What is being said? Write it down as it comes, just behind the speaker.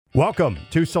Welcome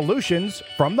to Solutions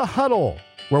from the Huddle,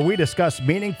 where we discuss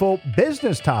meaningful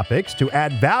business topics to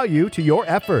add value to your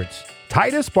efforts.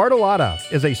 Titus Bartolotta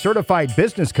is a certified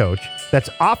business coach that's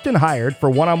often hired for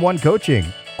one-on-one coaching,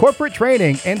 corporate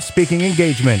training, and speaking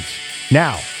engagements.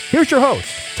 Now, here's your host,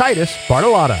 Titus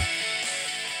Bartolotta.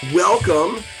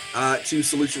 Welcome to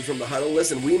Solutions from the Huddle.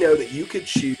 Listen, we know that you could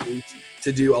choose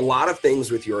to do a lot of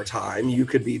things with your time. You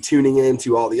could be tuning in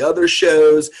to all the other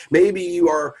shows. Maybe you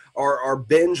are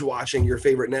binge watching your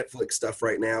favorite Netflix stuff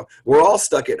right now. We're all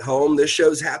stuck at home. This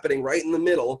show's happening right in the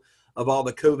middle of all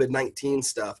the COVID-19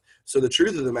 stuff. So the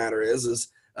truth of the matter is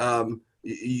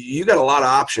you got a lot of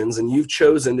options, and you've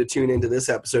chosen to tune into this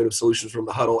episode of Solutions from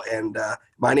the Huddle. And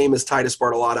my name is Titus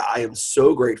Bartolotta. I am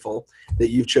so grateful that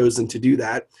you've chosen to do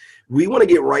that. We want to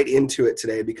get right into it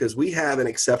today because we have an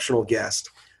exceptional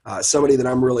guest. Somebody that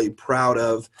I'm really proud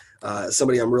of,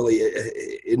 somebody I'm really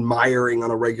admiring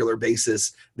on a regular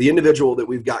basis. The individual that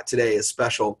we've got today is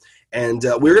special. And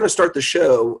we're going to start the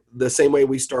show the same way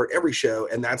we start every show,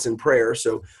 and that's in prayer.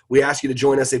 So we ask you to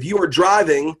join us. If you are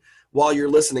driving while you're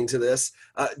listening to this,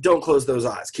 don't close those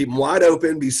eyes. Keep them wide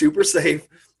open. Be super safe.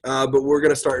 But we're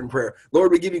going to start in prayer.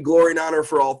 Lord, we give you glory and honor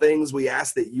for all things. We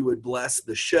ask that you would bless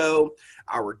the show,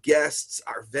 our guests,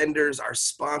 our vendors, our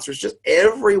sponsors, just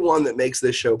everyone that makes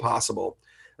this show possible.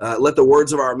 Let the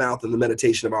words of our mouth and the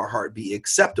meditation of our heart be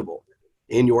acceptable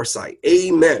in your sight.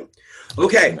 Amen.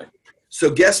 Okay, so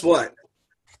guess what?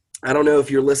 I don't know if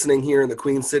you're listening here in the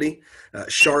Queen City,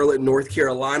 Charlotte, North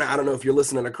Carolina. I don't know if you're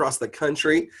listening across the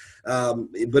country,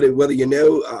 but whether you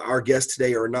know our guest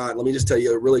today or not, let me just tell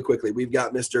you really quickly. We've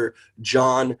got Mr.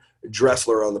 John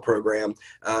Dressler on the program.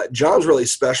 John's really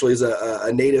special. He's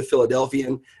a native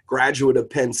Philadelphian, graduate of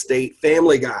Penn State,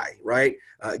 family guy, right?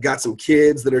 Got some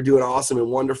kids that are doing awesome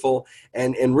and wonderful.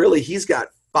 And really, he's got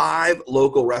 5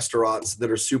 local restaurants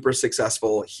that are super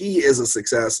successful. He is a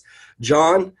success.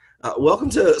 John, welcome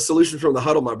to Solutions from the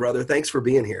Huddle, my brother. Thanks for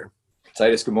being here.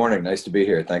 Titus, good morning. Nice to be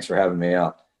here. Thanks for having me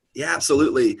out. Yeah,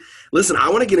 absolutely. Listen, I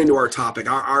want to get into our topic.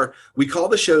 We call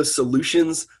the show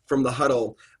Solutions from the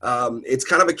Huddle. It's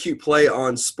kind of a cute play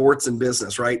on sports and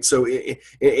business, right? So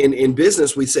in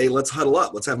business, we say, let's huddle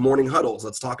up. Let's have morning huddles.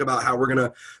 Let's talk about how we're going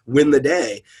to win the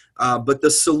day. But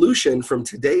the solution from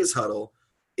today's huddle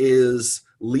is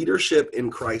leadership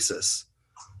in crisis,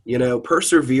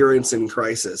 perseverance in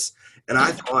crisis. And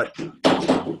I thought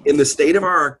in the state of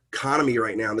our economy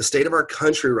right now, in the state of our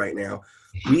country right now,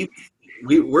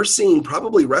 we're seeing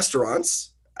probably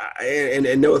restaurants,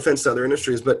 and no offense to other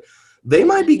industries, but they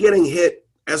might be getting hit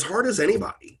as hard as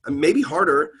anybody, maybe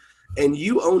harder. And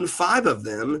you own 5 of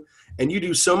them, and you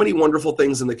do so many wonderful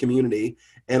things in the community.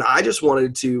 And I just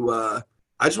wanted to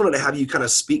have you kind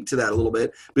of speak to that a little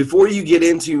bit. Before you get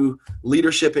into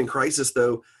leadership in crisis,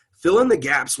 though, fill in the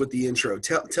gaps with the intro.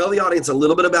 Tell the audience a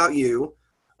little bit about you,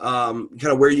 kind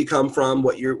of where you come from,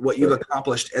 what you've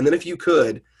accomplished, and then if you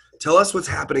could, tell us what's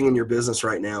happening in your business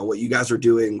right now, what you guys are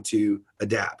doing to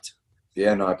adapt.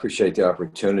 Yeah, no, I appreciate the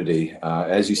opportunity.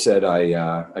 As you said,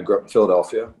 I grew up in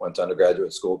Philadelphia, went to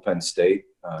undergraduate school at Penn State,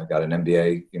 got an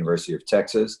MBA, University of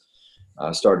Texas.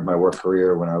 Started my work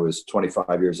career when I was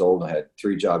 25 years old. I had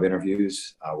 3 job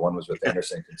interviews. One was with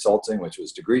Anderson Consulting, which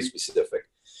was degree specific.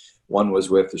 One was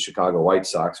with the Chicago White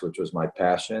Sox, which was my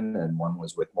passion, and one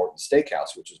was with Morton's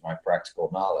Steakhouse, which was my practical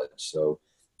knowledge. So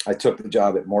I took the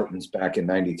job at Morton's back in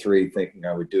 '93, thinking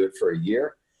I would do it for a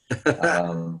year.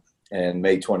 And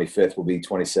May 25th will be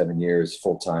 27 years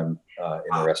full-time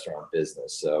in the restaurant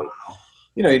business. So,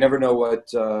 you never know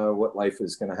what life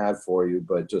is going to have for you,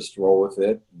 but just roll with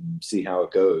it and see how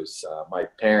it goes. My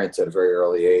parents at a very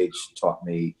early age taught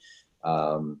me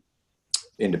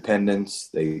independence.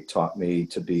 They taught me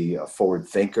to be a forward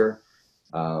thinker.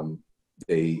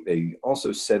 They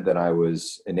also said that I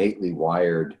was innately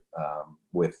wired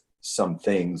with some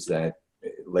things that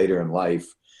later in life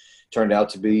turned out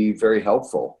to be very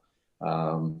helpful.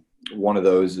 One of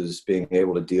those is being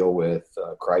able to deal with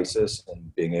crisis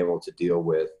and being able to deal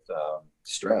with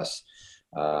stress.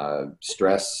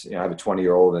 Stress, I have a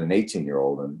 20-year-old and an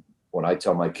 18-year-old, and what I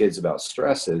tell my kids about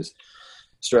stress is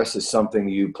something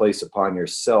you place upon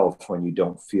yourself when you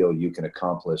don't feel you can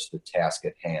accomplish the task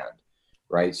at hand,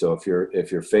 right? So if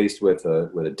you're faced with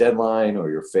a deadline,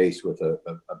 or you're faced with a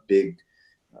big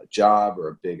job or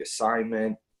a big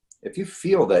assignment, if you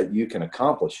feel that you can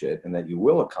accomplish it and that you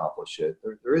will accomplish it,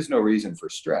 there is no reason for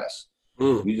stress.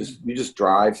 You just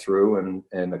drive through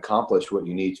and accomplish what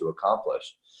you need to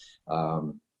accomplish.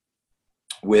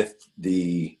 With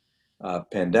the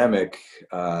pandemic,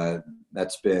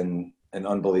 that's been an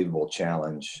unbelievable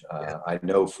challenge. I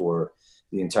know for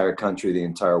the entire country, the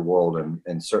entire world,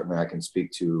 and certainly I can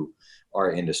speak to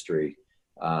our industry.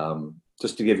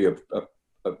 Just to give you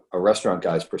a restaurant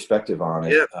guy's perspective on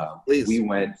it, please. we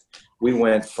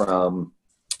went from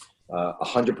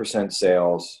 100%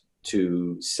 sales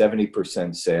to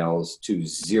 70% sales to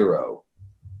zero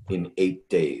in 8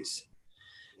 days.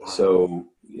 Wow. So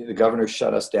the governor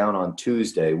shut us down on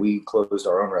Tuesday. We closed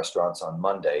our own restaurants on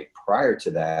Monday. Prior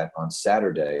to that, on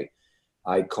Saturday,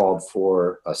 I called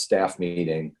for a staff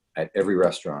meeting at every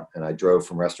restaurant, and I drove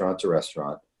from restaurant to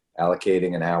restaurant,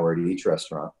 allocating an hour to each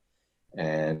restaurant,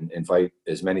 and invite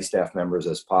as many staff members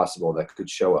as possible that could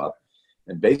show up.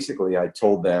 And basically, I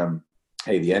told them,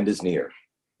 hey, the end is near.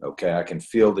 Okay, I can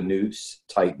feel the noose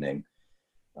tightening.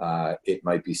 It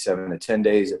might be 7 to 10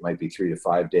 days. It might be 3 to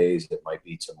 5 days. It might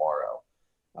be tomorrow.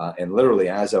 And literally,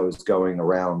 as I was going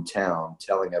around town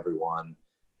telling everyone,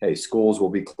 hey, schools will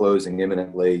be closing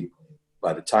imminently.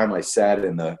 By the time I sat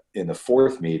in the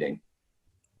fourth meeting,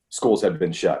 schools had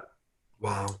been shut.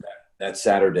 Wow. That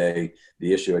Saturday,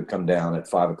 the issue had come down at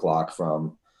 5 o'clock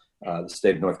from the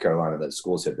state of North Carolina that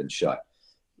schools had been shut.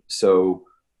 So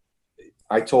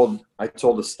I told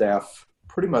the staff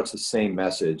pretty much the same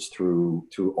message through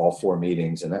all 4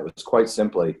 meetings, and that was quite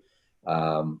simply,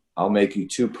 I'll make you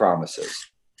 2 promises.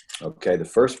 Okay, the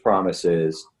first promise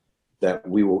is that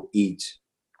we will eat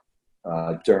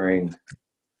during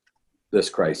this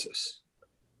crisis.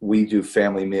 We do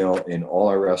family meal in all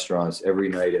our restaurants every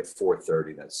night at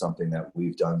 4:30. That's something that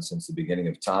we've done since the beginning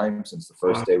of time, since the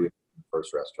first day we opened the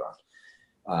first restaurant.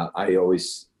 I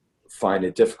always find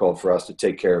it difficult for us to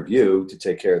take care of you, to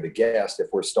take care of the guest if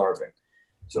we're starving.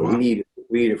 So we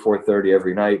eat at 4:30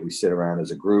 every night. We sit around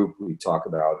as a group. We talk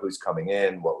about who's coming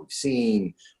in, what we've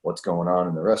seen, what's going on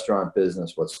in the restaurant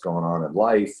business, what's going on in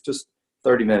life. Just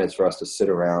 30 minutes for us to sit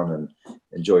around and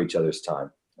enjoy each other's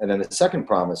time. And then the second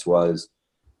promise was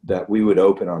that we would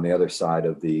open on the other side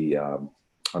of the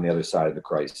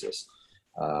crisis.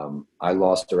 I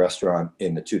lost a restaurant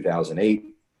in the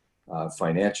 2008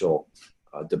 financial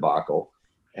debacle,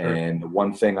 and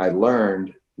one thing I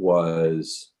learned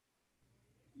was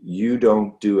you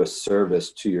don't do a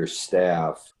service to your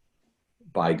staff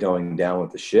by going down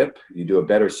with the ship. You do a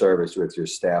better service with your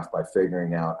staff by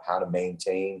figuring out how to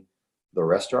maintain the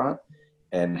restaurant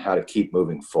and how to keep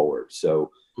moving forward.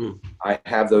 So I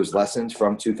have those lessons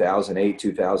from 2008,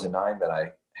 2009 that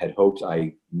I had hoped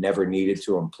I never needed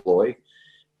to employ,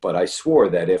 but I swore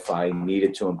that if I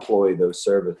needed to employ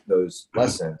those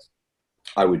lessons,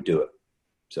 I would do it.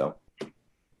 So.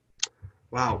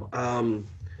 Wow.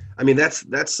 I mean, that's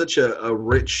such a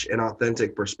rich and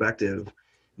authentic perspective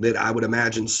that I would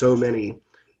imagine so many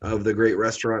of the great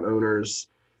restaurant owners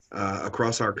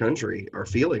across our country are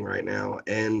feeling right now.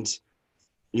 And,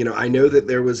 you know, I know that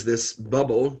there was this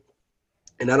bubble,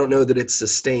 and I don't know that it's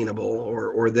sustainable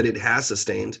or that it has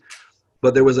sustained,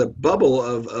 but there was a bubble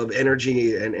of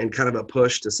energy and kind of a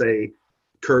push to say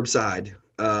curbside,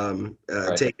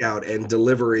 takeout and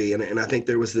delivery. And I think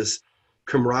there was this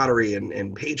camaraderie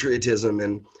and patriotism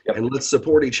and let's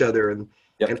support each other.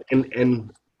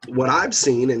 And what I've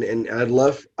seen, and I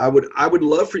would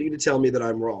love for you to tell me that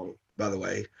I'm wrong, by the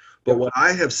way, but what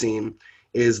I have seen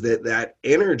is that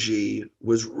energy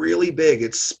was really big.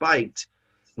 It spiked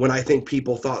when I think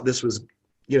people thought this was,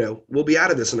 you know, we'll be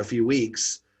out of this in a few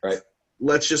weeks. Right.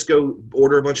 Let's just go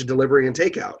order a bunch of delivery and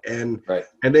takeout. And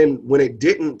then when it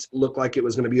didn't look like it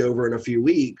was going to be over in a few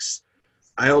weeks,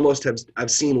 I've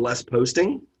seen less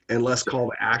posting and less call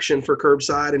to action for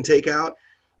curbside and takeout.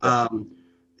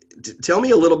 Tell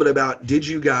me a little bit about, did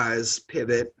you guys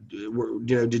pivot?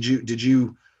 Did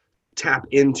you tap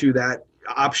into that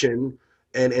option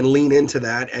and lean into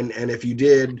that? And if you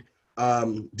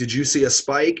did you see a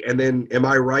spike? And then, am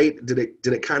I right? Did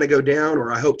it kind of go down?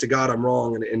 Or I hope to God I'm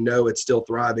wrong and know it's still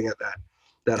thriving at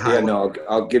that high level? No,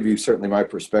 I'll give you certainly my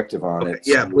perspective on it.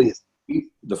 Yeah, please.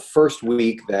 The first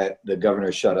week that the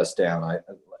governor shut us down,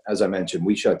 as I mentioned,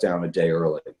 we shut down a day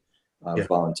early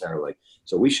voluntarily.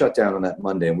 So we shut down on that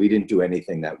Monday, and we didn't do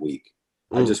anything that week.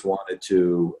 I just wanted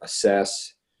to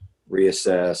assess,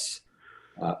 reassess,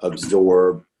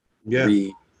 absorb,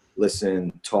 read,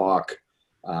 listen, talk,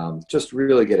 just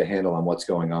really get a handle on what's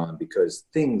going on, because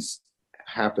things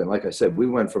happen. Like I said, we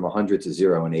went from 100 to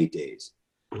 0 in 8 days.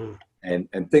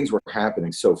 And things were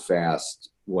happening so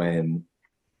fast when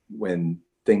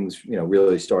things,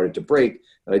 really started to break,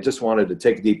 that I just wanted to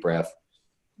take a deep breath,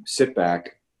 sit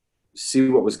back, see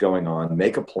what was going on,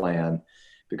 make a plan,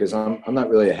 because I'm not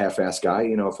really a half-assed guy.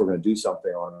 If we're going to do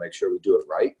something, I want to make sure we do it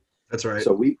right. That's right.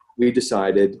 So we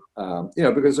decided,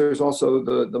 because there's also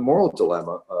the moral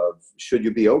dilemma of, should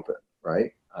you be open,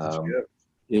 right?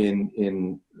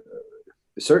 In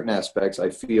certain aspects, I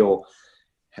feel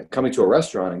coming to a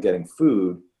restaurant and getting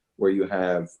food where you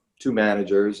have two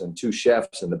managers and two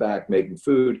chefs in the back making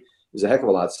food is a heck of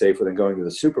a lot safer than going to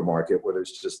the supermarket where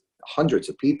there's just hundreds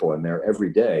of people in there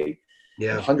every day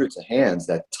and hundreds of hands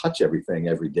that touch everything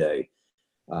every day.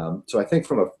 So I think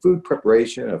from a food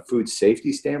preparation, a food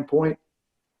safety standpoint,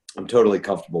 I'm totally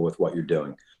comfortable with what you're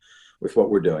doing, with what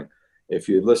we're doing. If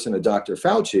you listen to Dr.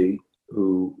 Fauci,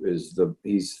 who is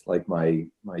he's like my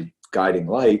guiding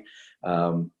light.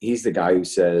 He's the guy who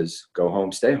says, go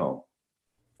home, stay home.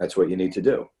 That's what you need to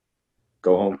do.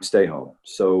 Go home, stay home.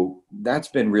 So that's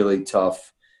been really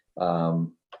tough.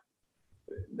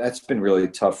 That's been really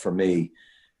tough for me,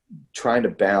 trying to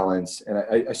balance. And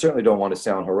I certainly don't want to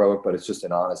sound heroic, but it's just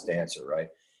an honest answer, right?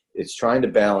 It's trying to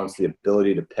balance the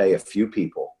ability to pay a few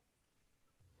people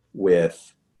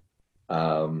with,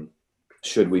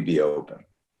 should we be open?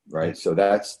 Right. So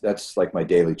that's like my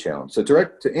daily challenge. So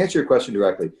to answer your question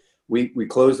directly, we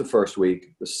closed the first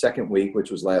week. The second week,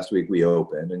 which was last week, we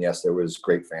opened. And yes, there was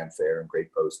great fanfare and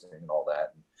great posting and all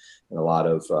that, and a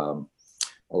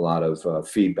lot of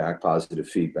feedback, positive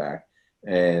feedback.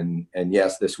 And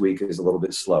yes, this week is a little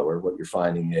bit slower. What you're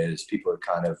finding is people are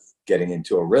kind of getting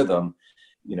into a rhythm.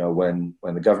 You know, when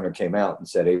the governor came out and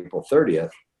said April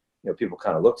 30th, people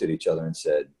kind of looked at each other and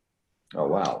said, oh,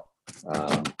 wow.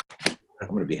 I'm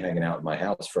going to be hanging out in my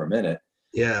house for a minute.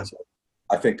 Yeah. So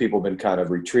I think people have been kind of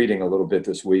retreating a little bit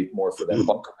this week, more for that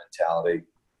bunker mentality.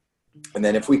 And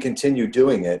then if we continue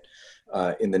doing it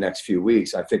in the next few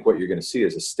weeks, I think what you're going to see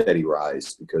is a steady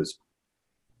rise, because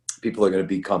people are going to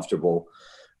be comfortable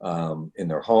in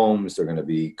their homes. They're going to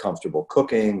be comfortable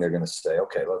cooking. They're going to say,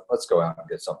 okay, let's go out and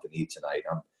get something to eat tonight.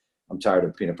 I'm tired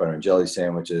of peanut butter and jelly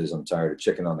sandwiches. I'm tired of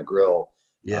chicken on the grill.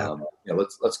 Yeah.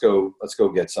 Let's go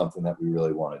get something that we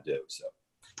really want to do. So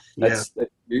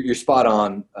you're spot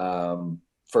on.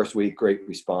 First week, great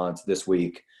response. This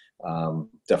week,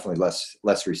 definitely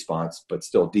less response, but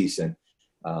still decent.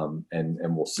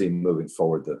 And we'll see moving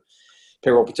forward. The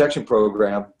payroll protection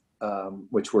program,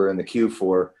 which we're in the queue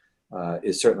for,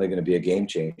 is certainly going to be a game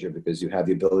changer, because you have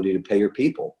the ability to pay your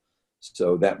people.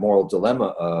 So that moral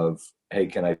dilemma of, hey,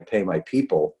 can I pay my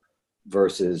people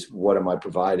versus what am I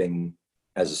providing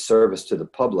as a service to the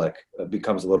public,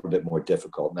 becomes a little bit more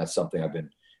difficult. And that's something I've been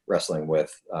wrestling with,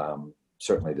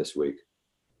 certainly this week.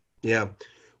 Yeah.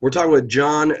 We're talking with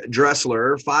John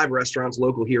Dressler, 5 restaurants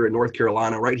local here in North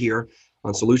Carolina, right here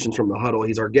on Solutions from the Huddle.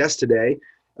 He's our guest today,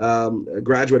 a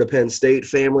graduate of Penn State,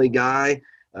 family guy,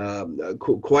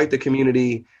 quite the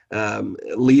community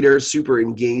leader, super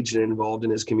engaged and involved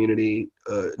in his community,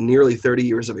 nearly 30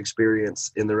 years of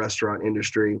experience in the restaurant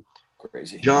industry.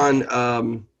 Crazy.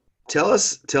 John, tell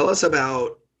us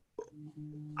about,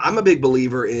 I'm a big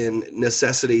believer in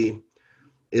necessity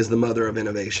is the mother of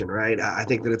innovation, right? I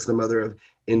think that it's the mother of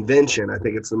invention. I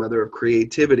think it's the mother of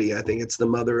creativity. I think it's the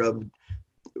mother of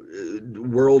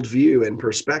worldview and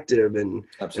perspective and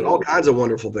all kinds of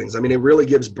wonderful things. I mean, it really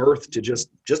gives birth to just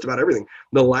about everything.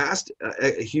 The last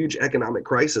huge economic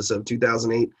crisis of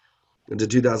 2008 to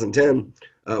 2010,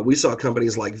 we saw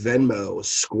companies like Venmo,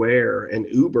 Square, and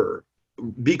Uber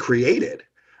be created.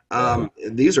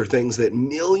 These are things that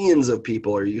millions of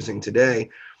people are using today.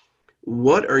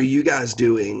 What are you guys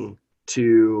doing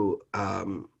to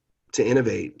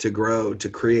innovate, to grow, to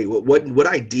create? What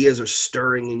ideas are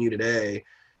stirring in you today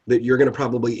that you're going to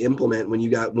probably implement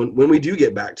when we do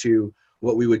get back to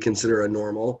what we would consider a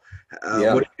normal?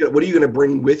 What are you going to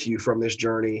bring with you from this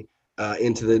journey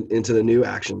into the new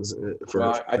actions?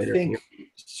 I think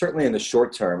certainly in the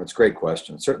short term, it's a great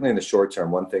question. Certainly in the short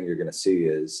term, one thing you're going to see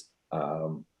is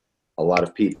a lot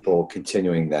of people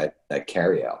continuing that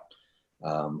carry out.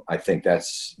 I think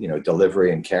that's,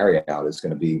 delivery and carry out is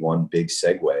going to be one big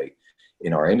segue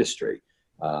in our industry.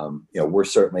 We're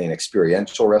certainly an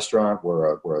experiential restaurant.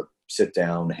 We're a sit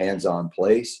down, hands-on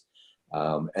place.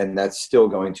 And that's still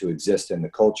going to exist in the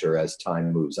culture as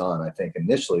time moves on. I think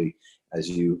initially, as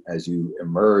you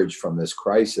emerge from this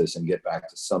crisis and get back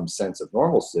to some sense of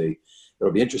normalcy,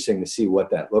 it'll be interesting to see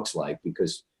what that looks like,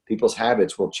 because people's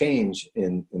habits will change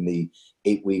in the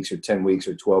 8 weeks or 10 weeks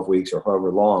or 12 weeks or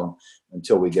however long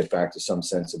until we get back to some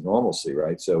sense of normalcy,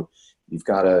 right? So you've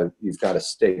got to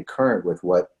stay current with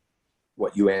what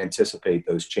you anticipate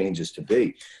those changes to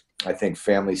be. I think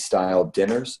family style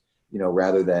dinners,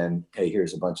 rather than, hey,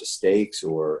 here's a bunch of steaks,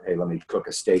 or hey, let me cook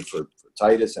a steak for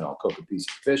Titus and I'll cook a piece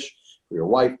of fish for your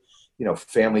wife.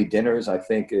 Family dinners, I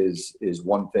think is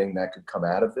one thing that could come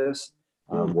out of this.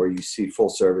 Where you see full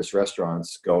service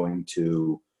restaurants going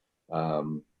to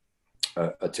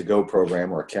a to-go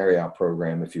program or a carry-out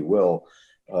program, if you will,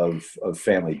 of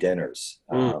family dinners.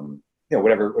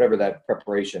 Whatever that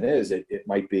preparation is, it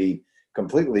might be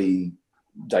completely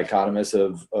dichotomous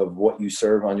of what you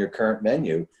serve on your current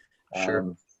menu.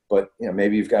 Sure. But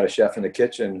maybe you've got a chef in the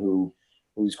kitchen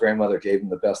whose grandmother gave him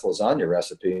the best lasagna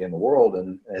recipe in the world,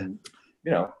 and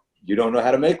you don't know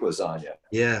how to make lasagna.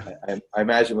 Yeah. I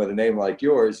imagine with a name like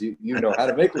yours, you know how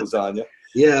to make lasagna.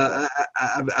 Yeah,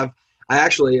 I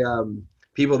actually,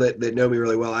 people that know me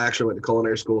really well, I actually went to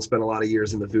culinary school, spent a lot of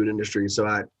years in the food industry. So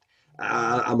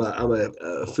I'm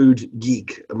a food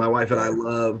geek. My wife and I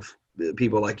love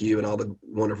people like you and all the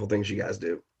wonderful things you guys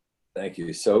do. Thank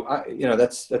you. So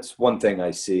that's one thing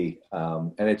I see,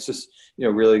 and it's just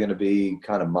really going to be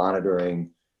kind of monitoring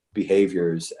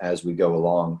behaviors as we go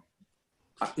along.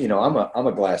 I'm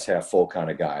a glass half full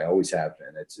kind of guy. I always have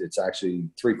been. It's actually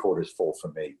 3/4 full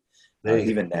for me,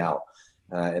 even now.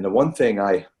 And the one thing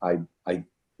I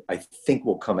think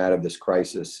will come out of this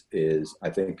crisis is I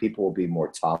think people will be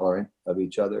more tolerant of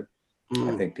each other.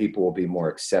 I think people will be more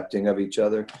accepting of each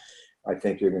other. I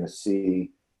think you're going to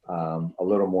see a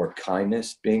little more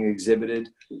kindness being exhibited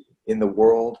in the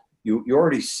world. You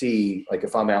already see, like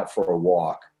if I'm out for a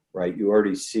walk, right, you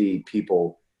already see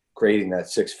people creating that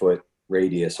 6-foot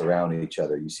radius around each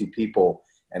other. You see people,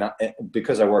 and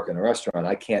because I work in a restaurant,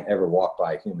 I can't ever walk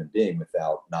by a human being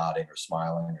without nodding or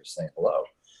smiling or saying hello.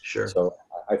 Sure. So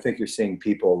I think you're seeing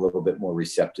people a little bit more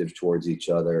receptive towards each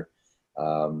other.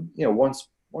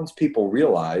 Once people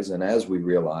realize, and as we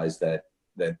realize that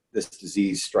this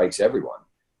disease strikes everyone,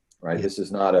 right? Yeah. This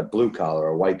is not a blue collar,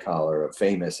 a white collar, a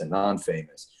famous and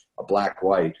non-famous, a black,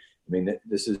 white. I mean,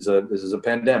 this is a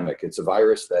pandemic. It's a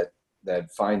virus that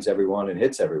finds everyone and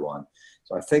hits everyone.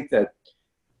 So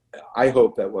I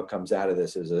hope that what comes out of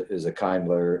this is a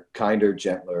kinder,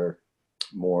 gentler,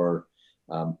 more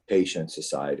patient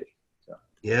society. So,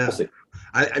 yeah, we'll see.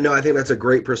 I know. I think that's a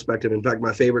great perspective. In fact,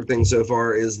 my favorite thing so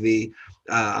far is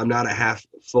I'm not a half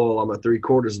full, I'm a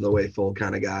 3/4 of the way full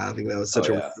kind of guy. I think that was such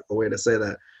a wonderful way to say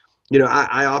that.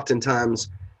 I oftentimes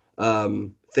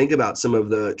think about some of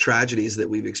the tragedies that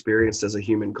we've experienced as a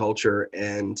human culture,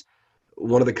 and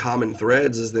one of the common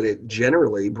threads is that it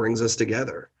generally brings us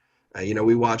together.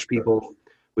 We watch people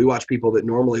that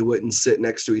normally wouldn't sit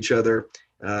next to each other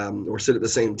or sit at the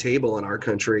same table in our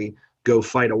country go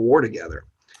fight a war together.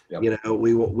 Yep.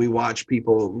 We watch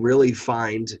people really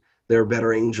find their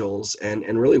better angels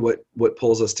and really what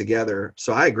pulls us together.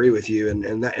 So I agree with you,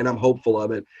 and I'm hopeful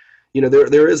of it.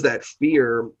 There is that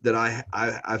fear that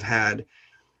I've had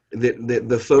that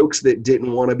the folks that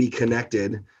didn't want to be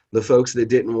connected, the folks that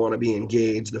didn't want to be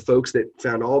engaged, the folks that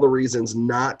found all the reasons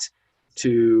not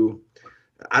to,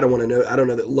 I don't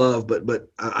know that love, but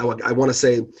I want to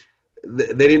say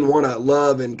they didn't want to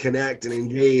love and connect and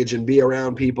engage and be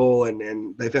around people,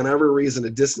 and they found every reason to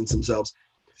distance themselves.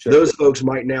 Sure. Those folks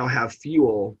might now have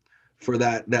fuel for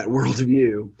that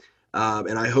worldview,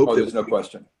 and I hope there's no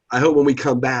question. I hope when we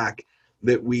come back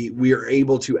that we are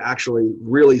able to actually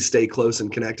really stay close and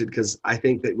connected, because I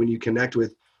think that when you connect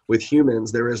with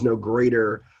humans, there is no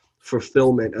greater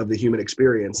fulfillment of the human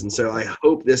experience. And so I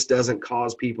hope this doesn't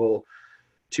cause people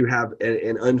to have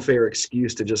an unfair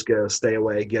excuse to just go, stay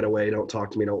away, get away, don't talk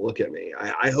to me, don't look at me.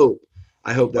 I hope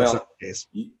that's not the case.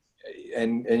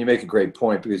 And you make a great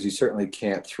point, because you certainly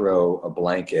can't throw a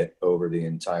blanket over the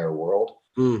entire world.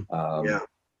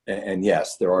 And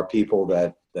yes, there are people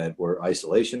that were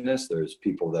isolationists. There's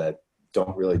people that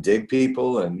don't really dig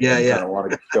people and kind of want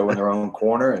to go in their own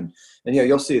corner. And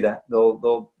you'll see that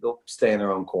they'll stay in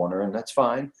their own corner, and that's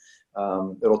fine.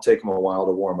 It'll take them a while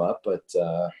to warm up, but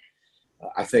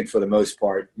I think for the most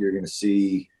part, you're going to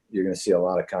see a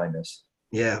lot of kindness.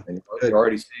 Yeah. And you're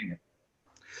already seeing it.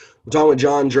 We're talking with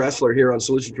John Dressler here on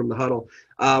Solutions from the Huddle.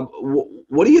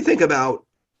 What do you think about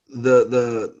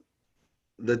the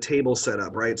table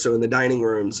setup, right? So in the dining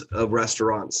rooms of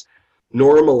restaurants,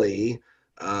 normally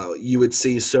you would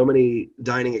see so many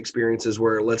dining experiences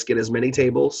where let's get as many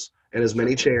tables and as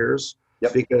many chairs,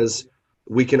 because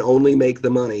we can only make the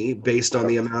money based on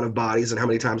the amount of bodies and how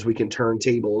many times we can turn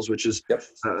tables, which is,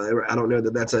 I don't know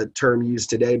that that's a term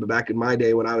used today, but back in my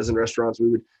day when I was in restaurants, we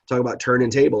would talk about turning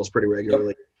tables pretty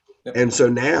regularly. And so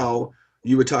now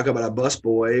you would talk about a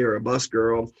busboy or a bus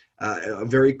girl, a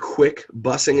very quick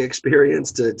busing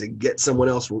experience to get someone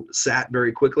else sat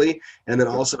very quickly, and then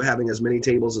also having as many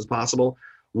tables as possible.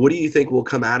 What do you think will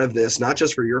come out of this, not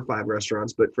just for your 5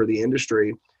 restaurants, but for the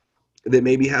industry that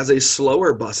maybe has a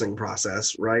slower busing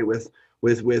process, right? With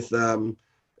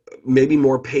maybe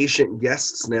more patient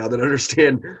guests now that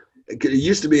understand. It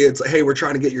used to be, it's like, hey, we're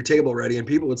trying to get your table ready. And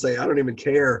people would say, I don't even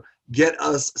care. Get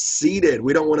us seated.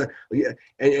 We don't want to.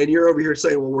 And you're over here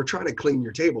saying, well, we're trying to clean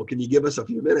your table. Can you give us a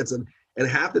few minutes? And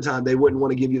half the time they wouldn't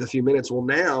want to give you the few minutes. Well,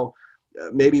 now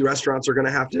maybe restaurants are going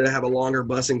to have a longer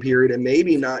busing period and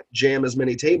maybe not jam as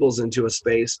many tables into a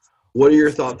space, What are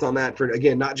your thoughts on that for,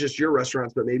 again, not just your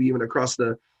restaurants, but maybe even across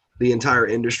the entire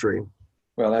industry?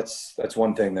 Well, that's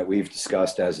one thing that we've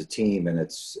discussed as a team, and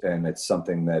it's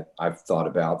something that I've thought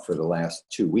about for the last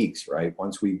 2 weeks, right?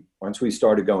 Once we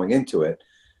started going into it,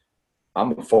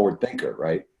 I'm a forward thinker,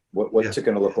 right? What's it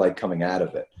going to look like coming out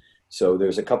of it? So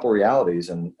there's a couple realities,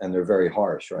 and they're very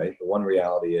harsh, right? The one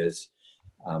reality is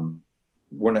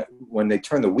when they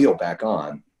turn the wheel back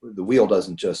on, the wheel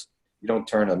doesn't just, you don't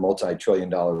turn a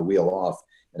multi-trillion-dollar wheel off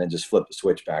and then just flip the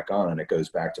switch back on and it goes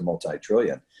back to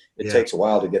multi-trillion. It takes a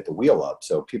while to get the wheel up.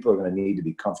 So people are going to need to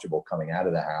be comfortable coming out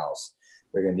of the house.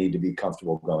 They're going to need to be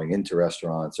comfortable going into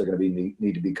restaurants. They're going to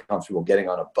need to be comfortable getting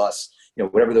on a bus,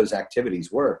 whatever those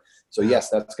activities were. So yes,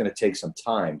 that's going to take some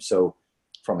time. So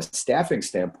from a staffing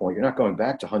standpoint, you're not going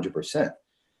back to 100%.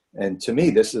 And to me,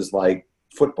 this is like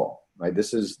football, right?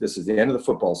 This is the end of the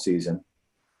football season.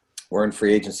 We're in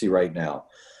free agency right now.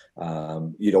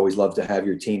 You'd always love to have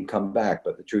your team come back,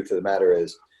 but the truth of the matter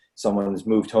is someone's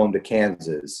moved home to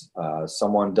Kansas.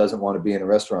 Someone doesn't want to be in the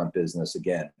restaurant business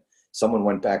again. Someone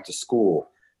went back to school.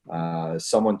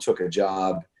 Someone took a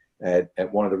job at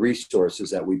one of the resources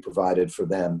that we provided for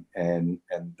them, and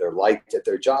they're liked at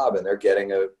their job, and they're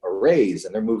getting a raise,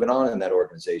 and they're moving on in that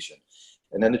organization.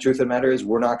 And then the truth of the matter is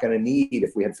we're not going to need,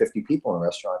 if we had 50 people in a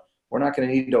restaurant, we're not going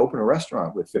to need to open a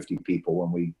restaurant with 50 people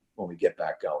when we get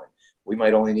back going. We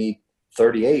might only need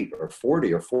 38 or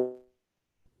 40 or 40.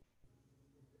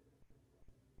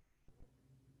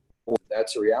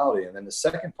 That's a reality. And then the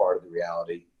second part of the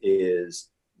reality is,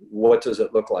 what does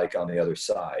it look like on the other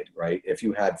side, right? If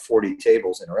you had 40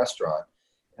 tables in a restaurant,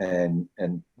 and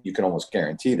you can almost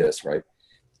guarantee this, right?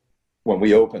 When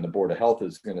we open, the Board of Health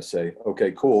is going to say,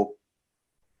 okay, cool,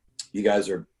 you guys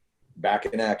are back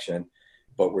in action,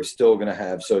 but we're still going to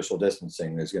have social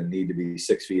distancing. There's going to need to be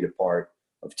 6 feet apart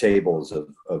of tables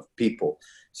of people.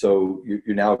 So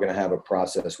you're now going to have a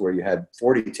process where you had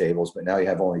 40 tables, but now you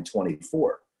have only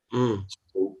 24.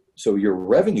 So your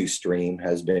revenue stream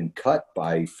has been cut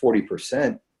by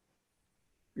 40%.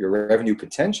 Your revenue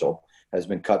potential has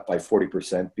been cut by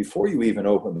 40% before you even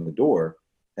open the door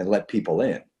and let people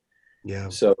in. Yeah.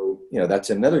 So, that's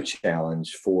another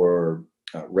challenge for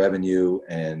revenue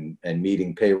and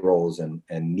meeting payrolls and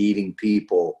needing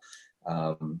people.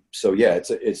 So yeah,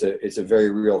 it's a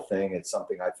very real thing. It's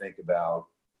something I think about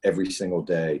every single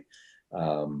day.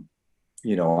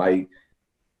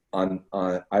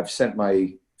 I've sent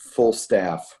my full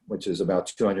staff, which is about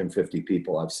 250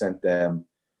 people. I've sent them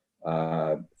 3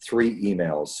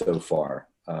 emails so far.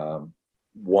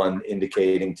 One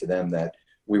indicating to them that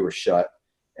we were shut,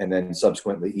 and then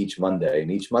subsequently each Monday.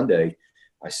 And each Monday,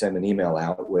 I send an email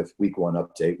out with week 1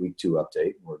 update, week 2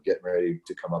 update. We're getting ready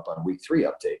to come up on week 3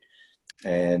 update.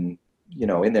 And,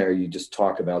 in there, you just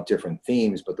talk about different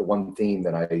themes. But the one theme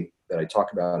that I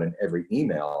talk about in every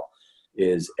email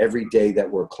is every day that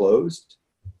we're closed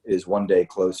is one day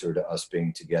closer to us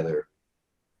being together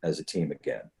as a team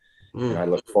again. And I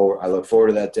look forward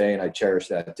to that day, and I cherish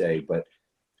that day. But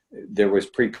there was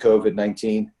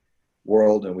pre-COVID-19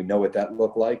 world, and we know what that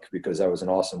looked like, because that was an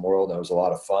awesome world. That was a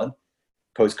lot of fun.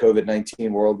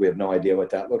 Post-COVID-19 world, we have no idea what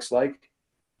that looks like,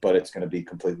 but it's going to be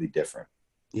completely different.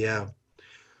 Yeah,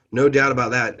 no doubt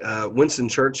about that. Winston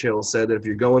Churchill said that if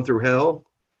you're going through hell,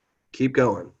 keep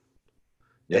going.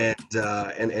 Yep.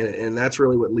 And that's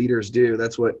really what leaders do.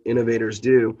 That's what innovators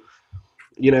do.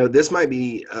 This might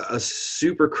be a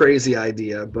super crazy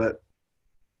idea, but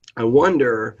I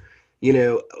wonder,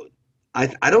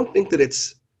 I don't think that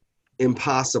it's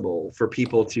impossible for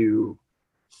people to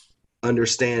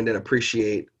understand and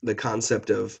appreciate the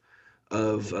concept of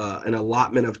an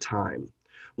allotment of time.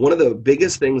 One of the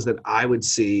biggest things that I would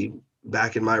see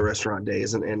back in my restaurant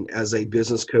days, and as a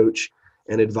business coach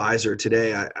and advisor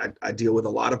today, I deal with a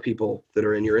lot of people that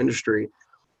are in your industry,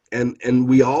 and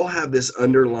we all have this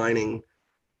underlining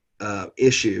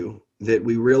issue that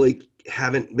we really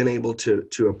haven't been able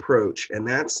to approach. And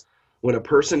that's when a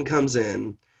person comes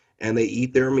in and they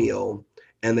eat their meal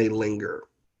and they linger,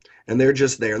 and they're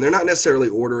just there, and they're not necessarily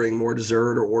ordering more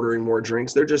dessert or ordering more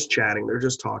drinks. They're just chatting. They're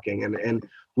just talking. And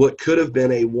what could have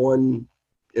been a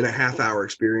 1.5 hour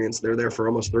experience, they're there for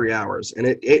almost 3 hours. And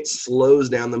it slows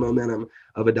down the momentum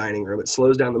of a dining room. It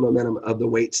slows down the momentum of the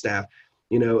wait staff,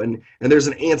 and there's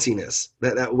an antsiness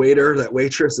that waiter, that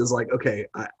waitress is like, okay,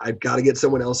 I've got to get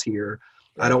someone else here.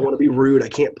 I don't want to be rude. I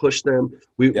can't push them.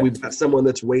 We've got someone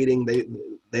that's waiting.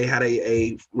 They had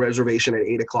a reservation at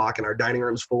 8:00, and our dining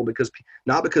room's full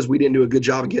not because we didn't do a good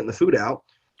job of getting the food out.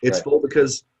 It's full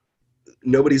because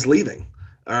nobody's leaving.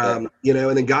 And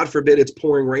then God forbid it's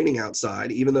pouring raining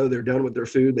outside, even though they're done with their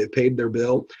food, they've paid their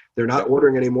bill, they're not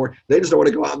ordering anymore. They just don't want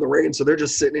to go out in the rain. So they're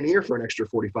just sitting in here for an extra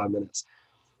 45 minutes.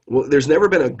 Well, there's never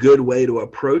been a good way to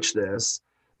approach this.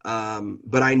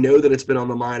 But I know that it's been on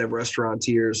the mind of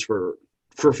restaurateurs for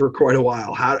quite a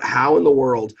while. How in the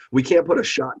world we can't put a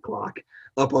shot clock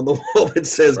up on the wall that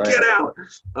says get out.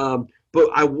 But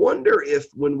I wonder if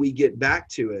when we get back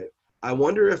to it, I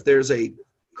wonder if there's a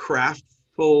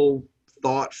craftful,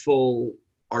 thoughtful,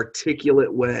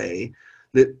 articulate way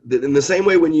that in the same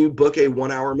way when you book a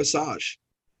 1 hour massage,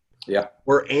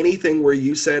 or anything where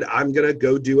you said, I'm going to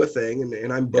go do a thing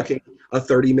and I'm booking a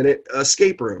 30-minute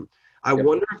escape room. I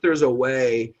wonder if there's a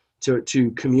way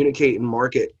to communicate and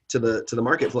market to the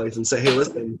marketplace and say, hey,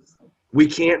 listen, we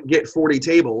can't get 40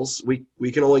 tables.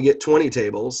 We can only get 20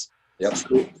 tables. Yep.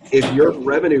 So if your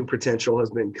revenue potential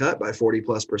has been cut by 40+%,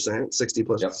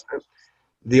 60+%,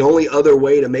 the only other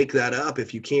way to make that up,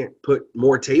 if you can't put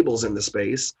more tables in the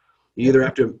space, you either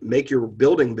have to make your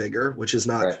building bigger, which is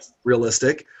not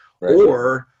realistic,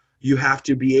 or you have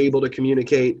to be able to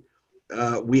communicate,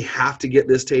 we have to get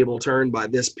this table turned by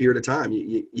this period of time.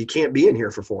 You can't be in here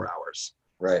for 4 hours.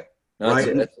 Right. No,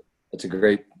 that's a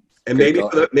great. And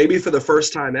maybe for the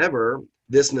first time ever,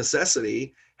 this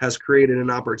necessity has created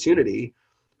an opportunity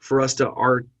for us to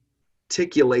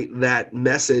articulate that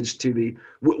message to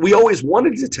we always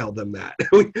wanted to tell them that.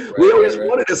 we always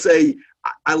wanted to say,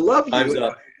 I love you.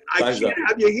 I can't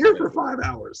have you here for 5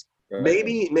 hours. Right.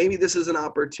 Maybe this is an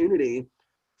opportunity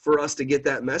for us to get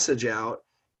that message out.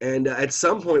 And at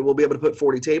some point we'll be able to put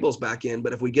 40 tables back in,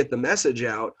 but if we get the message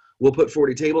out, we'll put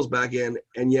 40 tables back in,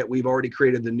 and yet we've already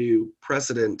created the new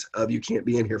precedent of you can't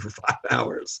be in here for 5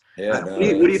 hours. Yeah. What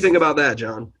do you think about that,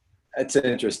 John? That's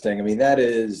interesting. I mean,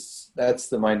 that's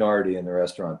the minority in the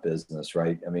restaurant business,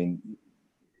 right? I mean,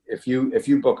 if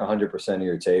you book 100% of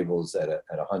your tables at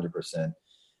 100%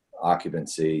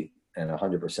 occupancy and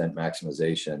 100%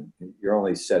 maximization, you're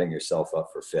only setting yourself up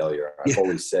for failure. I've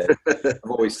always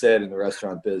said in the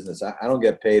restaurant business, I don't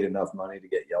get paid enough money to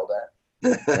get yelled at.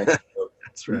 Right? So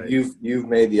that's right. You've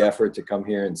made the effort to come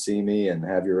here and see me and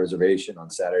have your reservation on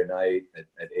Saturday night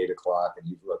at 8:00, and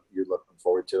you're looking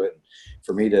forward to it. And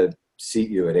for me to seat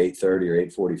you at 8:30 or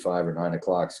 8:45 or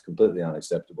 9:00 is completely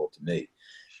unacceptable to me.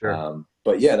 Sure.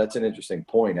 But yeah, that's an interesting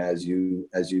point. As you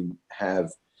have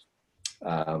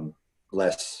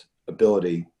less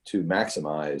ability to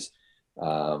maximize,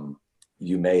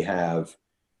 you may have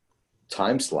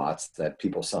time slots that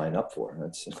people sign up for.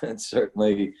 That's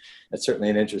certainly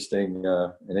an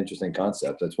interesting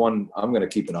concept. That's one I'm going to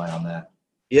keep an eye on that.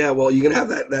 Yeah, well, you can have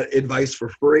that advice for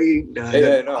free.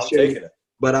 I'm taking it.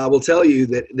 But I will tell you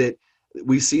that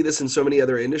we see this in so many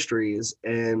other industries,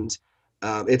 and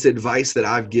it's advice that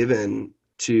I've given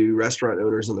to restaurant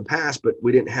owners in the past, but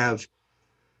we didn't have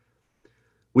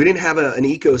an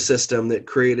ecosystem that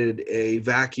created a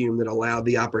vacuum that allowed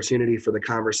the opportunity for the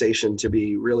conversation to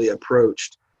be really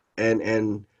approached.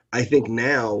 And I think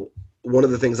now one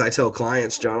of the things I tell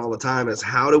clients, John, all the time is,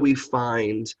 how do we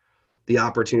find the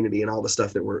opportunity and all the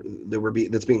stuff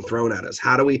that's being thrown at us?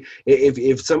 How do we,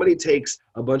 if somebody takes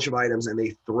a bunch of items and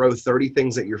they throw 30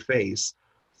 things at your face,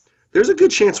 there's a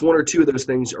good chance one or two of those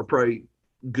things are probably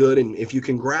good. And if you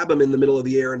can grab them in the middle of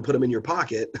the air and put them in your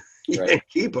pocket, you can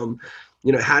keep them.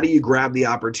 How do you grab the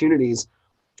opportunities?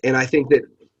 And I think that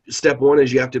step one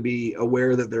is you have to be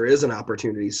aware that there is an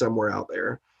opportunity somewhere out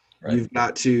there. Right. You've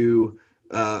got to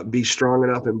be strong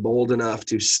enough and bold enough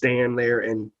to stand there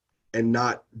and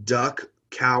not duck,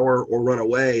 cower, or run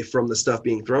away from the stuff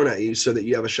being thrown at you, so that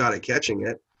you have a shot at catching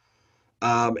it.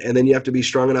 And then you have to be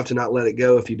strong enough to not let it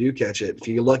go if you do catch it. If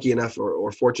you're lucky enough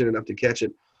or fortunate enough to catch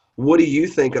it. What do you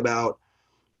think about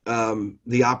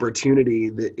the opportunity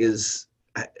that is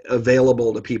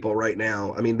available to people right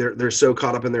now? I mean, they're so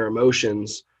caught up in their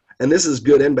emotions, and this is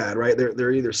good and bad, right?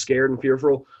 They're either scared and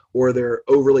fearful, or they're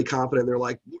overly confident. They're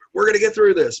like, we're going to get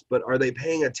through this. But are they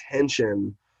paying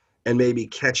attention and maybe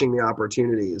catching the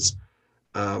opportunities?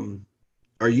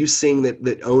 Are you seeing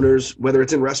that owners, whether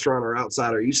it's in restaurant or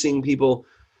outside, are you seeing people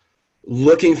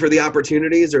looking for the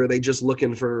opportunities, or are they just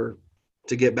looking to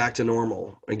get back to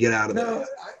normal and get out of there? No,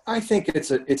 I think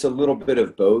it's a little bit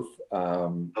of both.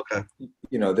 Okay.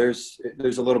 There's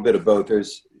a little bit of both.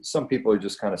 There's some people are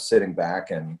just kind of sitting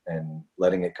back and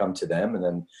letting it come to them. And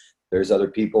then there's other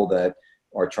people that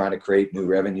are trying to create new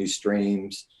revenue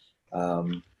streams.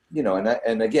 And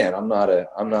again, I'm not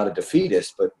a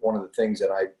defeatist, but one of the things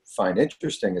that I find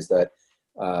interesting is that,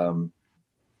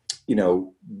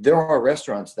 there are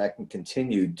restaurants that can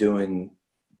continue doing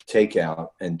takeout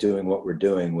and doing what we're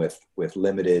doing with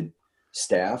limited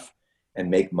staff and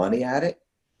make money at it.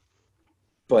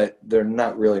 but they're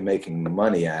not really making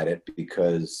money at it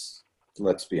because,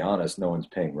 let's be honest, no one's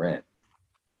paying rent.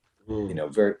 You know,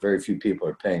 very, very few people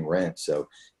are paying rent. So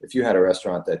if you had a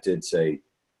restaurant that did, say,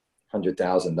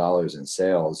 $100,000 in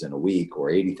sales in a week, or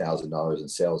 $80,000 in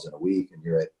sales in a week, and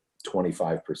you're at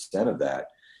 25% of that,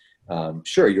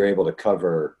 sure, you're able to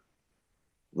cover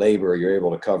labor, you're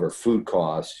able to cover food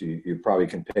costs, you probably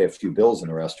can pay a few bills in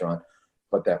a restaurant,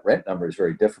 but that rent number is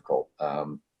very difficult. I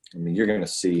mean, you're going to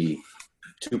see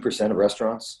 2% of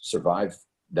restaurants survive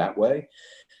that way.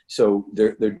 So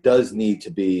there does need to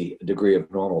be a degree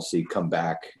of normalcy come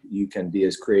back. You can be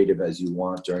as creative as you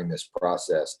want during this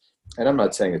process. And I'm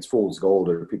not saying it's fool's gold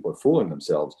or people are fooling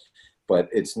themselves, but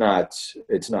it's not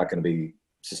going to be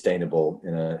sustainable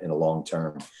in a long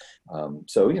term.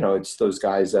 So, you know, it's those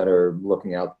guys that are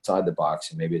looking outside the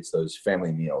box, and maybe it's those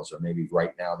family meals, or maybe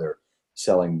right now they're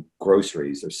selling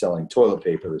groceries, they're selling toilet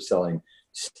paper, they're selling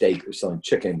steak, they're selling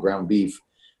chicken, ground beef,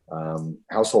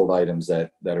 household items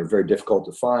that are very difficult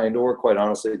to find, or quite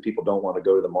honestly, people don't want to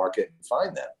go to the market and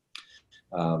find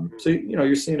them. So, you know,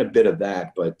 you're seeing a bit of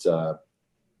that, but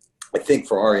I think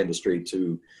for our industry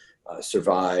to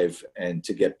survive and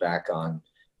to get back on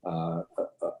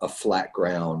a flat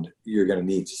ground, you're going to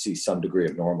need to see some degree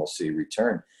of normalcy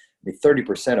return. I mean,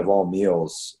 30% of all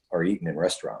meals are eaten in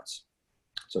restaurants.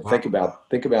 So think about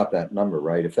that number,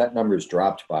 right? If that number is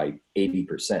dropped by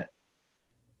 80%,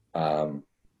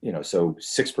 you know, so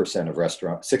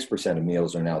 6% of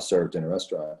meals are now served in a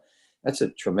restaurant. That's a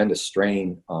tremendous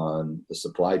strain on the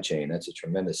supply chain. That's a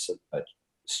tremendous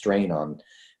strain on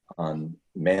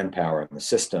manpower in the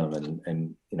system,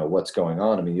 and you know what's going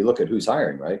on. I mean, you look at who's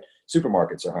hiring, right?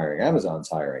 Supermarkets are hiring, Amazon's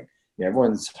hiring, you know,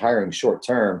 everyone's hiring short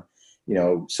term, you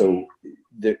know, so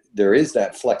there is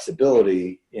that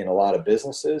flexibility in a lot of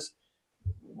businesses.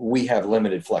 We have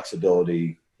limited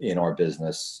flexibility in our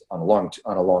business on a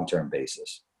long-term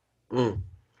basis.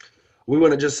 We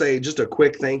want to just say just a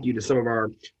quick thank you to some of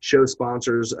our show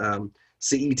sponsors,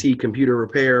 CET Computer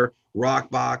Repair,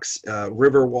 Rockbox,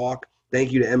 Riverwalk.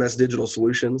 Thank you to MS Digital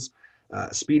Solutions,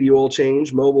 Speedy Oil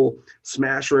Change, Mobile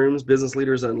Smash Rooms, Business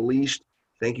Leaders Unleashed.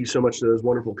 Thank you so much to those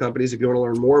wonderful companies. If you want to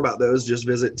learn more about those, just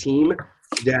visit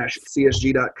team-csg.com.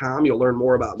 You'll learn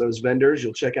more about those vendors.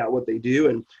 You'll check out what they do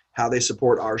and how they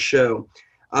support our show.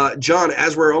 John,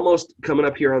 as we're almost coming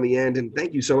up here on the end, and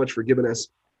thank you so much for giving us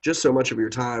just so much of your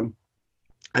time,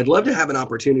 I'd love to have an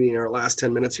opportunity in our last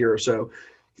 10 minutes here or so.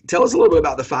 Tell us a little bit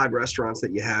about the 5 restaurants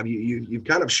that you have. You've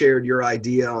kind of shared your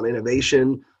idea on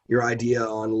innovation, your idea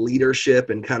on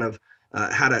leadership, and kind of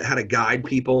how to guide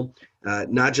people,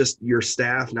 not just your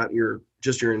staff, not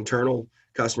just your internal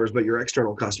customers, but your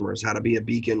external customers, how to be a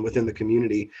beacon within the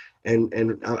community.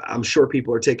 And I'm sure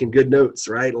people are taking good notes,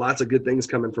 right? Lots of good things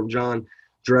coming from John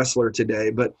Dressler today.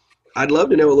 But I'd love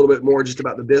to know a little bit more just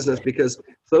about the business, because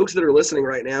folks that are listening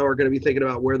right now are going to be thinking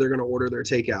about where they're going to order their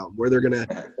takeout, where they're going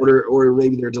to order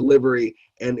maybe their delivery.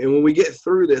 And when we get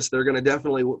through this, they're going to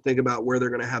definitely think about where they're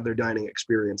going to have their dining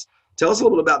experience. Tell us a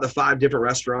little bit about the 5 different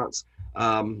restaurants.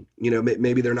 You know,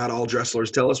 maybe they're not all Dresslers.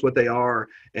 Tell us what they are,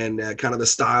 and kind of the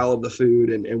style of the food,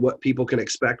 and what people can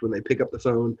expect when they pick up the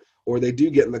phone or they do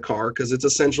get in the car, because it's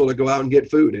essential to go out and get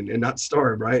food and not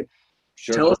starve, right?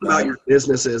 Sure. Tell us about your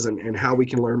businesses and how we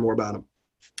can learn more about them.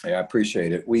 Yeah, I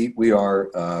appreciate it. We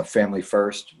are family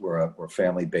first. We're a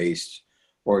family-based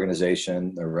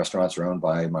organization. The restaurants are owned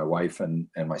by my wife and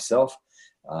myself.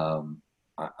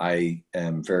 I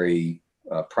am very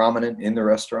prominent in the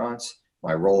restaurants.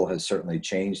 My role has certainly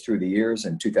changed through the years.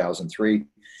 In 2003,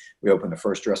 we opened the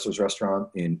first Dressler's restaurant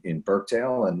in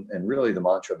Birkdale, and really the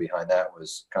mantra behind that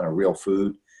was kind of real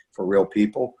food for real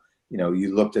people. You know,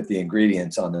 you looked at the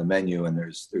ingredients on the menu, and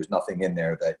there's nothing in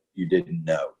there that you didn't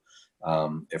know.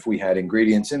 If we had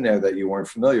ingredients in there that you weren't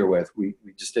familiar with, we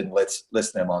just didn't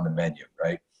list them on the menu,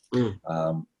 right?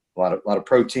 A lot of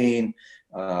protein,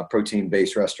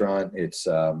 protein-based restaurant. It's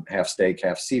half steak,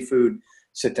 half seafood,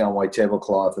 sit-down white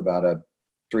tablecloth, about a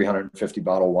 350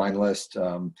 bottle wine list.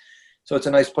 So it's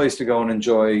a nice place to go and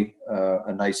enjoy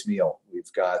a nice meal. We've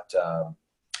got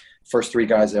first 3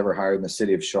 guys I ever hired in the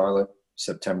city of Charlotte,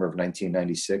 September of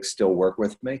 1996, still work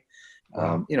with me.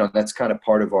 You know, that's kind of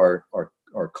part of our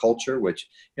culture, which,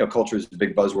 you know, culture is a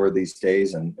big buzzword these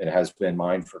days, and it has been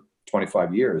mine for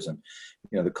 25 years. And,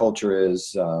 you know, the culture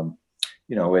is,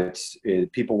 you know,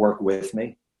 people work with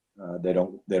me. They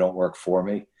don't work for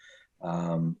me.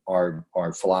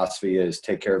 Our philosophy is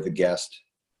take care of the guest,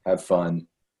 have fun,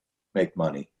 make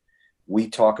money. We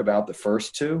talk about the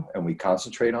first 2, and we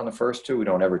concentrate on the first 2. We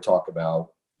don't ever talk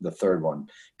about the third one.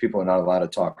 People are not allowed to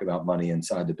talk about money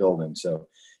inside the building. So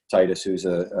Titus, who's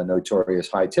a notorious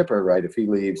high tipper, right? If he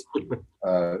leaves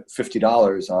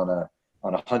 $50 on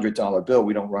on $100 bill,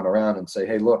 we don't run around and say,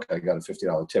 hey, look, I got a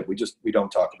 $50 tip. We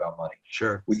don't talk about money.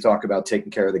 Sure. We talk about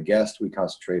taking care of the guest. We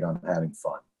concentrate on having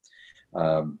fun.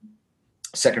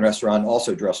 Second restaurant,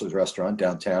 also Dressler's Restaurant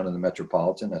downtown in the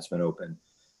Metropolitan. That's been open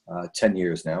 10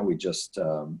 years now. We just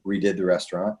redid the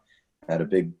restaurant, had a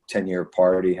big 10-year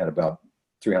party, had about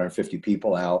 350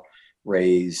 people out,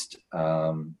 raised,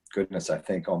 I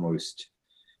think almost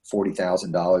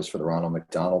 $40,000 for the Ronald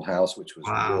McDonald House, which was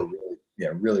wow.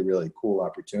 really cool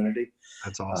opportunity.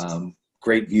 That's awesome.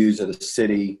 Great views of the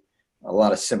city, a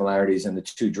lot of similarities in the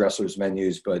two Dressler's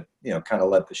menus, but, kind of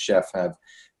let the chef have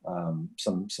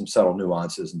some subtle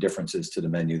nuances and differences to the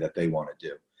menu that they want to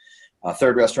do.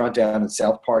 Third restaurant down in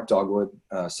South Park, Dogwood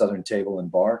Southern Table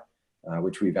and Bar,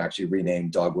 which we've actually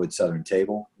renamed Dogwood Southern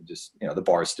Table. Just, the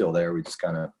bar is still there. We just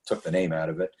kind of took the name out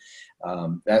of it.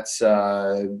 That's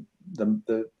the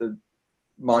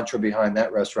mantra behind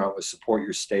that restaurant was support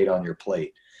your state on your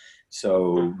plate.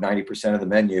 So 90% of the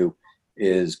menu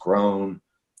is grown,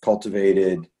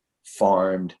 cultivated,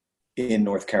 farmed in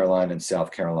North Carolina and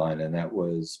South Carolina. And that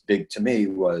was big to me,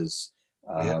 was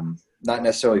not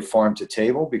necessarily farm to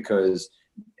table, because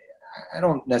I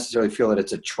don't necessarily feel that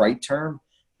it's a trite term,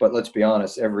 but let's be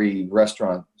honest, every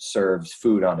restaurant serves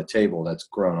food on a table that's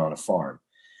grown on a farm.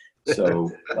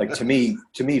 So like to me,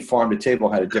 farm to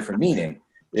table had a different meaning.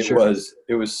 It was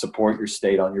support your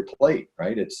state on your plate,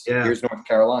 right? Here's North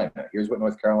Carolina. Here's what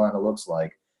North Carolina looks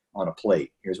like on a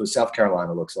plate. Here's what South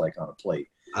Carolina looks like on a plate.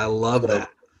 I love that.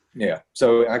 Yeah.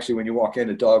 So actually, when you walk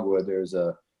into Dogwood, there's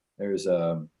a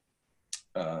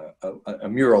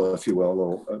mural, if you will, a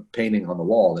little painting on the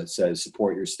wall that says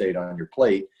 "Support your state on your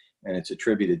plate," and it's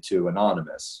attributed to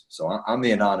Anonymous. So I'm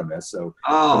the Anonymous. So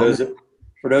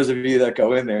for those of you that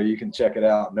go in there, you can check it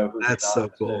out and know who that's the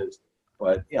Anonymous so cool. is.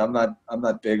 But I'm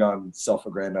not big on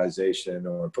self-aggrandization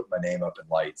or putting my name up in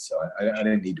lights, so I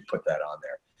didn't need to put that on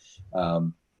there.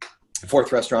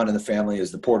 Fourth restaurant in the family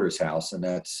is the Porter's House, and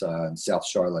that's in South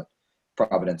Charlotte,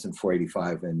 Providence, and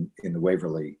 485 in the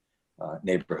Waverly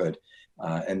neighborhood.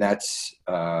 And that's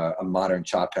a modern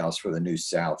chop house for the New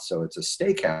South. So it's a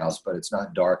steakhouse, but it's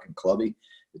not dark and clubby.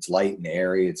 It's light and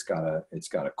airy. It's got a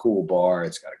cool bar.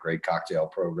 It's got a great cocktail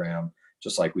program,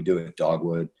 just like we do at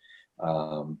Dogwood.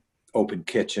 Open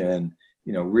kitchen,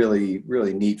 really,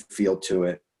 really neat feel to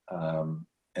it.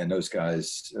 And those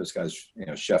guys,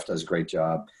 chef does a great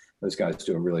job. Those guys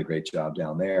do a really great job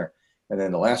down there. And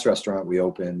then the last restaurant we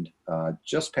opened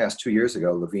just past 2 years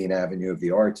ago, Levine Avenue of the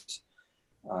Arts,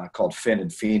 called Fin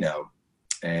and Fino.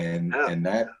 And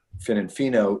that Fin and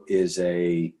Fino is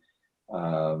a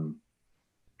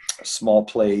small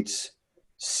plates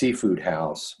seafood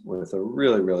house with a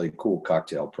really, really cool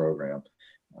cocktail program.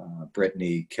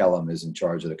 Brittany Kellum is in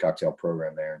charge of the cocktail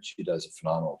program there, and she does a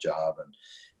phenomenal job. And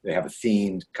they have a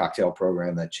themed cocktail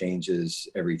program that changes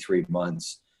every 3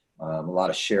 months. A lot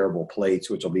of shareable plates,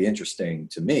 which will be interesting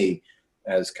to me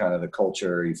as kind of the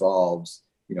culture evolves,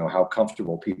 how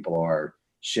comfortable people are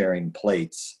sharing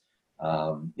plates,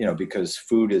 because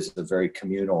food is a very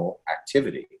communal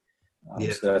activity.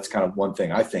 So that's kind of one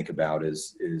thing I think about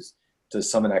is does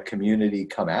some of that community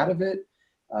come out of it?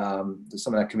 Does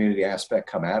some of that community aspect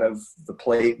come out of the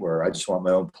plate where I just want my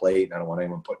own plate and I don't want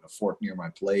anyone putting a fork near my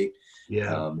plate?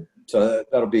 Yeah. So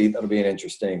that'll be an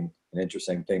interesting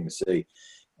thing to see.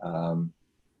 Our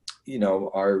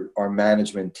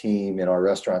management team in our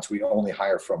restaurants, we only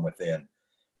hire from within.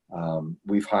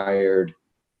 We've hired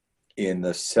in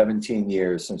the 17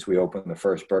 years since we opened the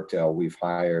first Birkdale, we've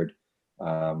hired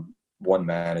one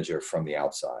manager from the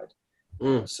outside.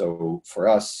 So for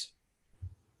us,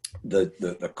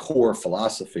 the core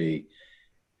philosophy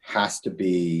has to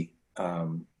be,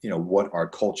 what our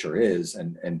culture is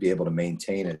and be able to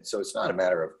maintain it. So it's not a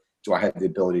matter of, do I have the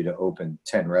ability to open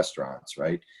 10 restaurants,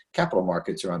 right? Capital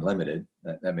markets are unlimited.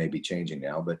 That may be changing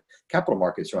now, but capital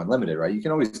markets are unlimited, right? You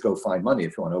can always go find money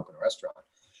if you want to open a restaurant.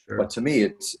 Sure. But to me,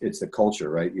 it's the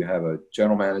culture, right? You have a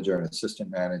general manager, an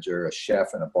assistant manager, a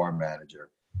chef, and a bar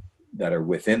manager that are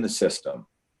within the system,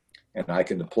 and I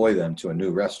can deploy them to a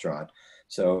new restaurant.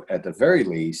 So at the very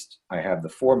least, I have the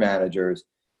 4 managers,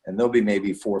 and there'll be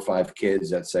maybe 4 or 5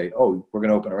 kids that say, oh, we're going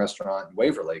to open a restaurant in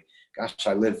Waverly. Gosh,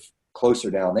 I live closer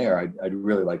down there. I'd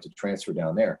really like to transfer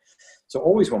down there. So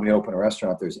always when we open a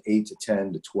restaurant, there's 8 to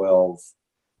 10 to 12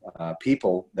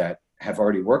 people that have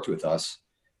already worked with us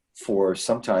for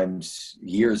sometimes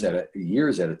years at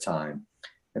a time.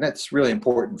 And that's really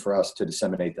important for us to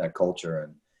disseminate that culture.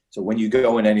 And so when you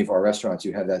go in any of our restaurants,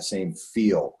 you have that same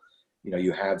feel.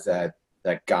 You have that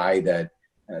guy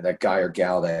that guy or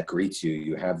gal that greets you.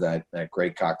 You have that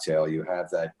great cocktail. You have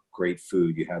that great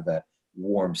food. You have that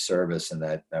warm service and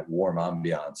that warm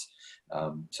ambiance.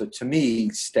 So to me,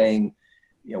 staying,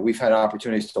 we've had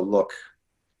opportunities to look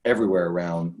everywhere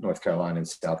around North Carolina and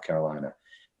South Carolina.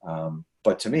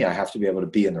 But to me, I have to be able to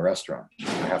be in the restaurant.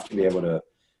 I have to be able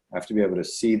to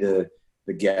see the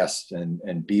guests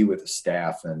and be with the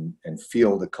staff and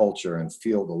feel the culture and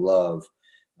feel the love.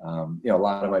 A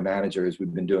lot of my managers,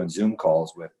 we've been doing Zoom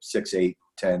calls with 6, 8,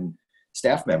 10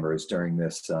 staff members during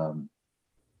this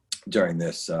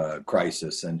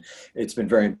crisis. And it's been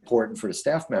very important for the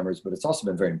staff members, but it's also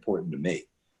been very important to me.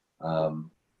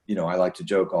 I like to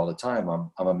joke all the time.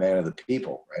 I'm a man of the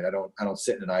people, right? I don't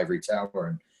sit in an ivory tower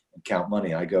and count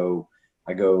money. I go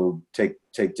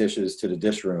take dishes to the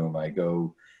dish room. I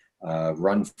go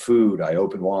run food. I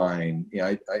open wine.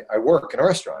 I work in a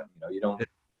restaurant.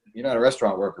 You're not a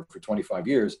restaurant worker for 25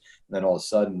 years, and then all of a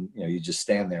sudden, you just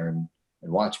stand there and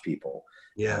watch people.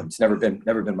 Yeah, it's never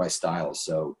been my style.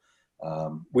 So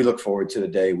we look forward to the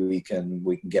day we can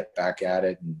get back at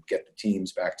it and get the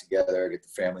teams back together, get the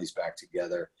families back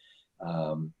together.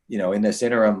 In this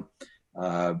interim,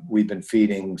 we've been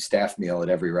feeding staff meal at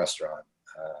every restaurant,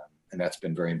 and that's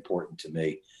been very important to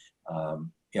me.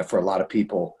 For a lot of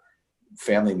people,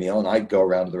 family meal, and I go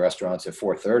around to the restaurants at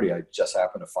 4:30. I just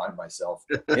happen to find myself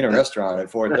in a restaurant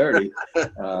at 4:30.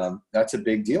 That's a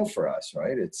big deal for us,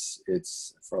 right?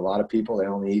 It's for a lot of people, they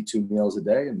only eat 2 meals a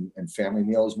day, and family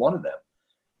meal is one of them.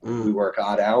 We work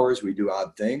odd hours, we do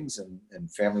odd things,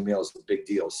 and family meal is a big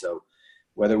deal. So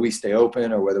whether we stay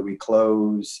open or whether we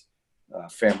close,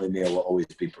 family meal will always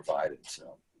be provided.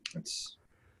 So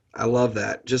I love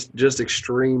that. Just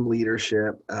extreme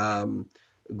leadership.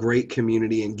 Great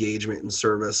community engagement and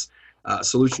service.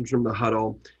 Solutions from the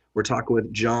Huddle. We're talking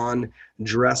with John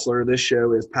Dressler. This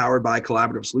show is powered by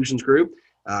Collaborative Solutions Group.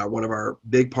 One of our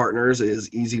big partners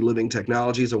is Easy Living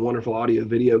Technologies, a wonderful audio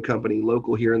video company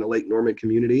local here in the Lake Norman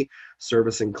community,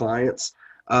 servicing clients.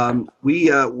 We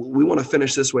want to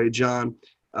finish this way, John.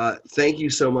 Thank you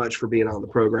so much for being on the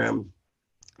program.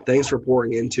 Thanks for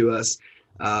pouring into us.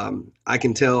 I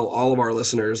can tell all of our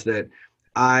listeners that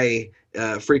I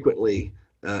frequently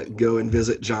go and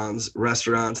visit John's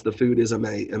restaurants. The food is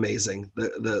amazing.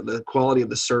 The quality of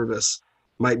the service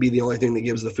might be the only thing that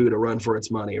gives the food a run for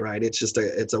its money, right?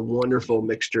 It's a wonderful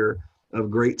mixture of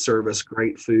great service,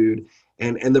 great food,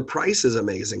 and the price is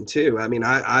amazing too. I mean,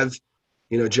 I've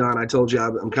John, I told you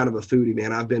I'm kind of a foodie,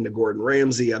 man. I've been to Gordon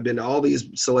Ramsay. I've been to all these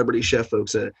celebrity chef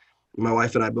folks. My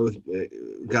wife and I both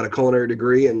got a culinary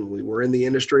degree, and we were in the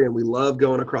industry, and we love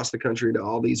going across the country to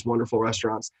all these wonderful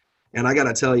restaurants. And I got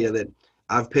to tell you that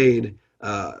I've paid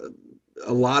a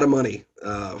lot of money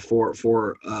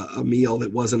for a meal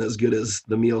that wasn't as good as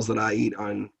the meals that I eat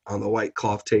on the white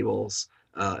cloth tables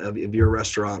of your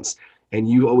restaurants. And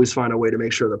you always find a way to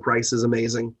make sure the price is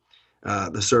amazing,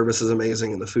 the service is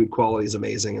amazing, and the food quality is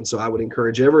amazing. And so I would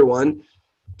encourage everyone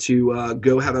to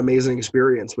go have an amazing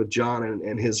experience with John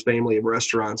and his family of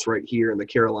restaurants right here in the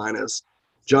Carolinas.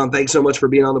 John, thanks so much for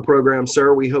being on the program,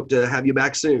 sir. We hope to have you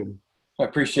back soon. I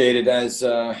appreciate it.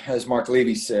 As Mark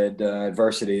Levy said,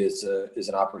 adversity is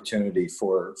an opportunity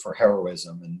for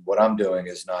heroism, and what I'm doing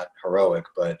is not heroic,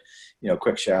 but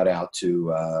quick shout out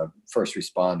to first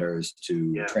responders,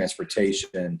 to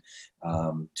transportation,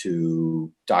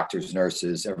 to doctors,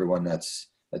 nurses, everyone that's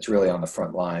really on the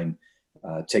front line,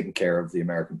 taking care of the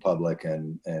American public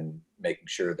and making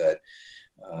sure that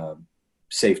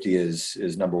safety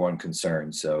is number one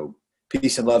concern. So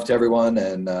peace and love to everyone,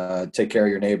 and take care of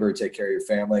your neighbor, take care of your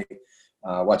family.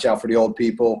 Watch out for the old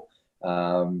people,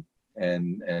 and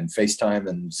FaceTime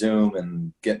and Zoom,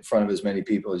 and get in front of as many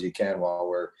people as you can while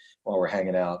we're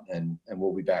hanging out, and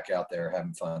we'll be back out there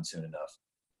having fun soon enough.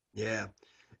 Yeah.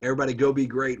 Everybody go be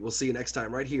great. We'll see you next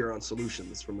time right here on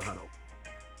Solutions from the Huddle.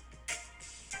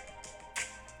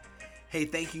 Hey,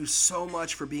 thank you so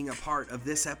much for being a part of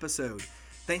this episode.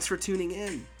 Thanks for tuning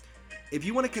in. If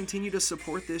you want to continue to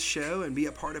support this show and be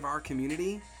a part of our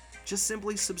community, just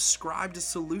simply subscribe to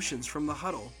Solutions from the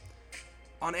Huddle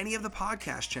on any of the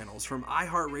podcast channels, from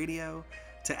iHeartRadio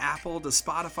to Apple to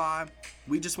Spotify.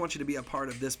 We just want you to be a part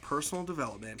of this personal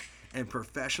development and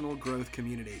professional growth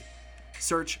community.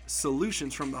 Search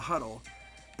Solutions from the Huddle,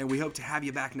 and we hope to have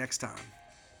you back next time.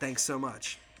 Thanks so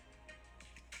much.